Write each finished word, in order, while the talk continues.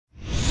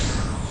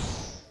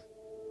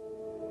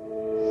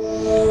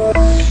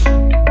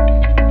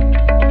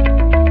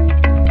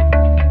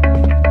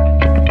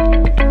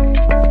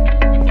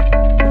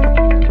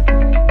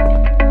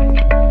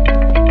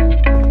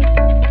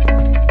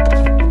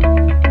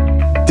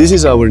This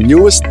is our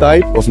newest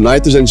type of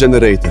nitrogen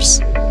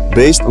generators,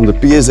 based on the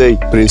PSA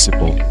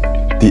principle,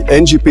 the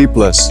NGP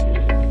Plus.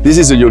 This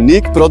is a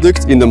unique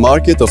product in the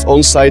market of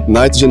on-site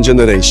nitrogen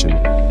generation.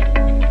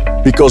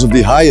 Because of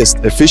the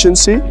highest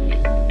efficiency,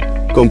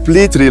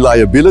 complete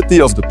reliability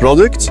of the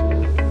product,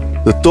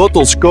 the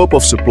total scope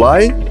of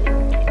supply,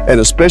 and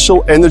a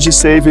special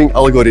energy-saving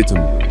algorithm,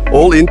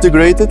 all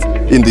integrated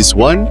in this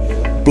one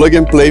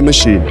plug-and-play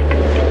machine.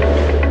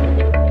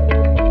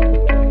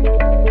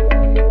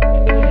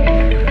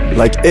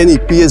 Like any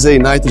PSA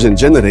nitrogen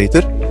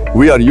generator,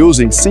 we are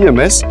using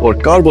CMS or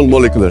carbon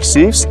molecular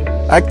sieves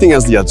acting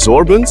as the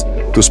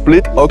adsorbent to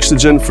split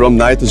oxygen from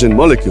nitrogen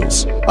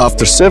molecules.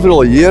 After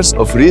several years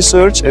of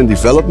research and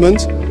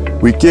development,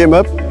 we came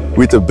up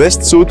with the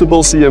best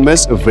suitable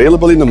CMS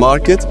available in the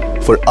market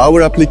for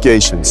our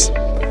applications.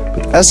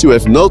 But as you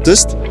have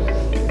noticed,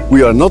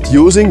 we are not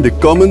using the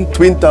common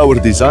twin tower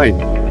design.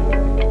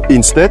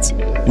 Instead,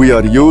 we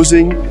are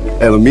using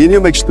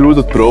aluminium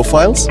extruded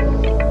profiles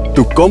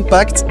to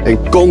compact and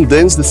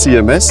condense the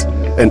CMS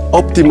and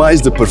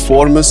optimize the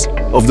performance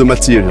of the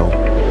material.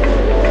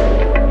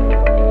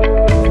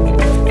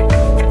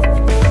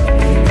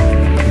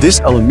 This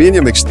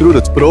aluminium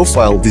extruded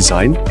profile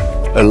design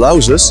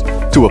allows us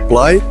to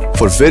apply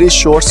for very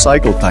short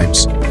cycle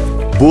times,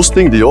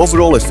 boosting the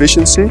overall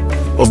efficiency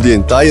of the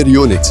entire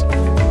unit.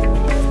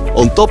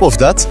 On top of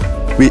that,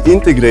 we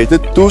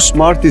integrated two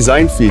smart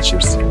design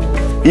features,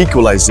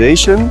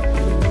 equalization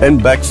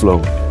and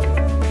backflow.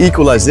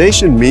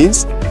 Equalization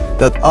means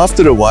that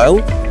after a while,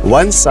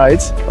 one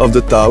side of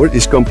the tower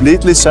is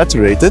completely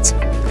saturated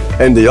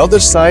and the other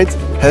side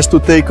has to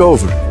take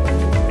over.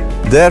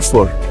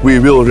 Therefore, we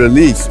will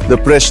relieve the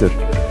pressure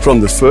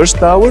from the first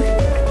tower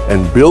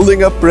and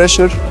building up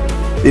pressure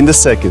in the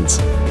second.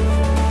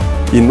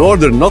 In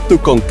order not to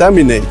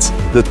contaminate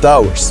the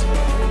towers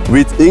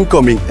with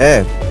incoming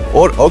air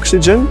or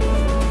oxygen,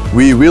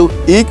 we will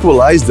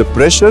equalize the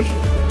pressure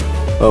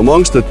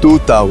amongst the two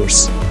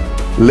towers.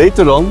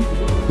 Later on,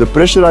 the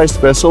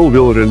pressurized vessel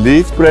will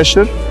relieve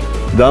pressure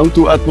down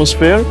to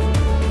atmosphere,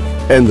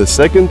 and the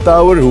second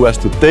tower who has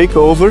to take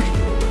over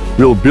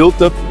will build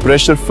up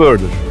pressure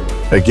further.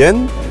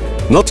 Again,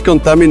 not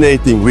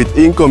contaminating with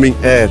incoming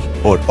air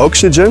or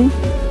oxygen,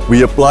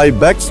 we apply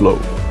backflow,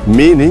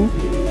 meaning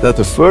that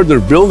the further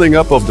building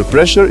up of the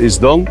pressure is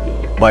done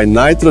by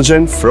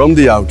nitrogen from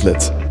the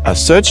outlet.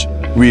 As such,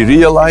 we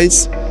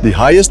realize the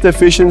highest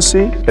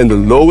efficiency and the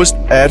lowest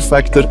air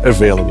factor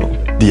available.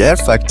 The air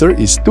factor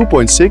is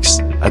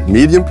 2.6 at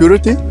medium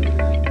purity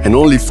and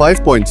only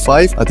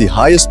 5.5 at the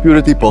highest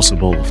purity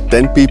possible of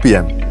 10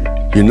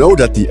 ppm. You know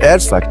that the air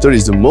factor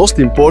is the most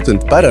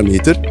important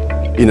parameter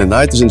in a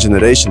nitrogen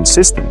generation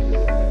system,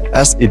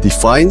 as it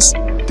defines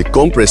the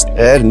compressed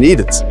air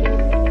needed.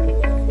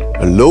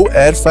 A low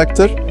air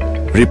factor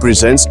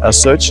represents as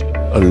such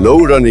a low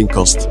running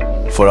cost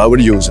for our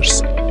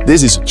users.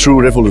 This is a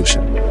true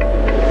revolution.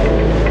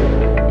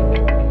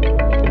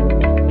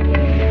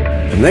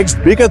 The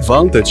next big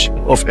advantage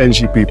of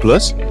NGP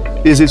Plus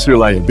is its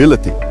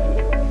reliability.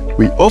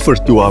 We offer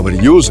to our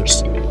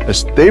users a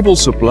stable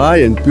supply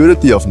and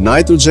purity of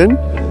nitrogen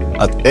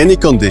at any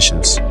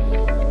conditions.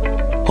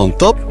 On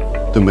top,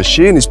 the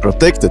machine is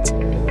protected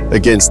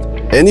against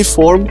any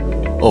form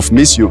of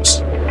misuse.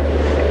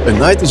 A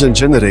nitrogen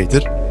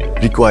generator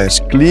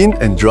requires clean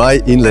and dry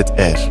inlet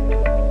air.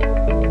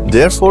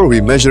 Therefore,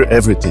 we measure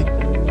everything.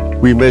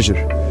 We measure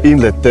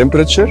inlet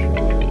temperature,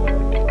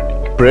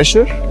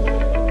 pressure,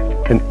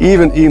 and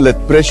even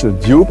inlet pressure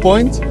dew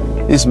point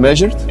is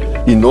measured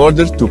in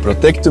order to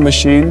protect the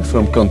machine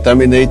from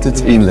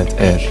contaminated inlet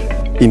air.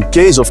 In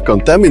case of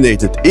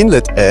contaminated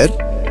inlet air,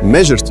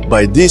 measured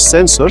by these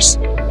sensors,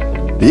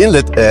 the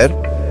inlet air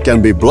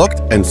can be blocked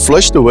and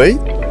flushed away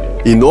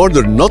in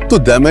order not to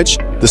damage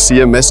the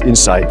CMS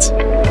inside.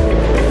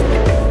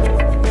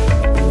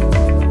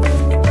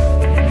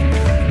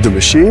 The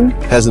machine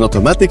has an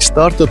automatic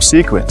startup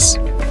sequence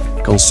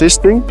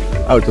consisting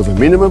out of a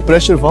minimum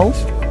pressure valve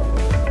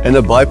and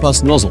a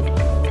bypass nozzle.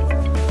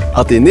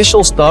 At the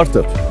initial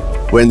startup,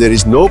 when there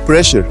is no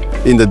pressure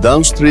in the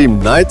downstream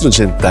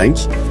nitrogen tank,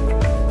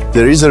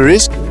 there is a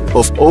risk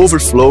of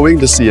overflowing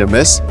the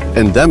CMS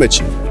and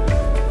damaging.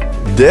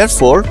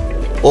 Therefore,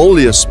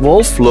 only a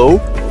small flow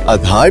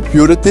at high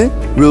purity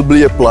will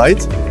be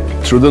applied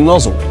through the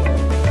nozzle.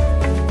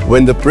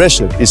 When the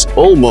pressure is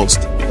almost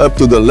up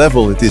to the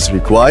level it is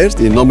required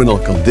in nominal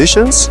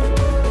conditions,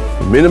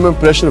 the minimum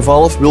pressure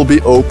valve will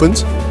be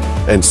opened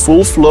and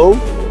full flow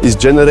is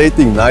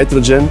generating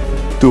nitrogen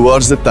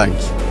towards the tank.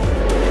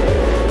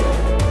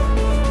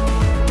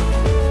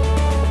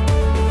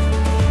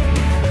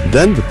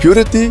 Then the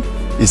purity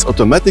is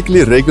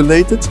automatically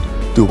regulated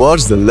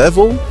towards the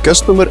level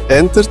customer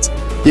entered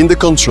in the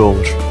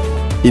controller.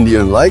 In the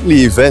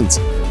unlikely event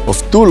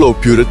of too low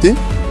purity,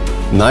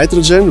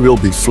 nitrogen will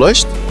be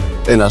flushed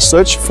and as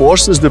such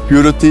forces the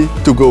purity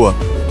to go up.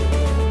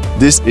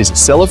 This is a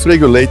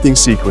self-regulating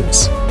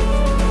sequence.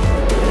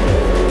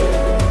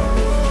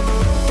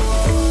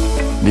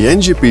 The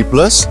NGP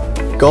Plus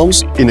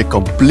comes in a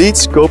complete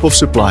scope of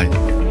supply.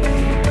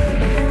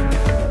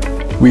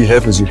 We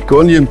have a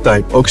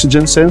zirconium-type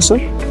oxygen sensor,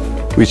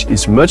 which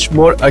is much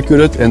more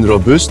accurate and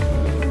robust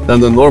than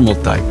the normal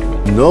type.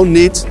 No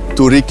need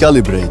to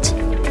recalibrate.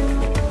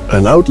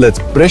 An outlet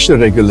pressure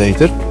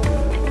regulator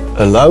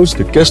allows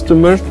the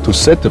customer to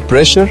set the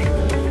pressure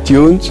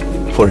tuned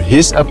for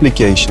his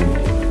application.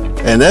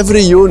 And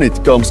every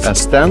unit comes as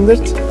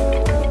standard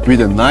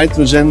with a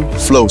nitrogen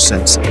flow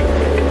sensor.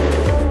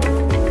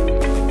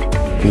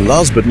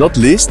 Last but not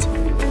least,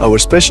 our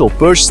special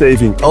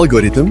purge-saving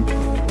algorithm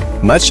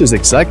matches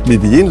exactly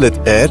the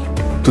inlet air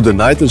to the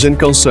nitrogen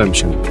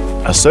consumption.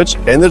 As such,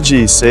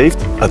 energy is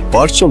saved at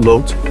partial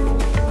load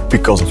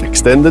because of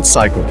extended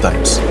cycle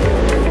times.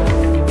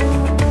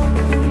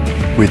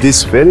 With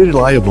this very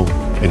reliable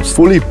and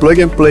fully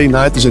plug-and-play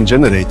nitrogen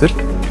generator,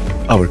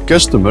 our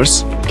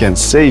customers can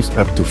save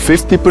up to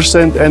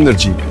 50%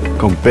 energy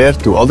compared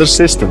to other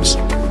systems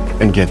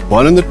and get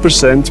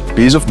 100%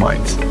 peace of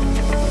mind.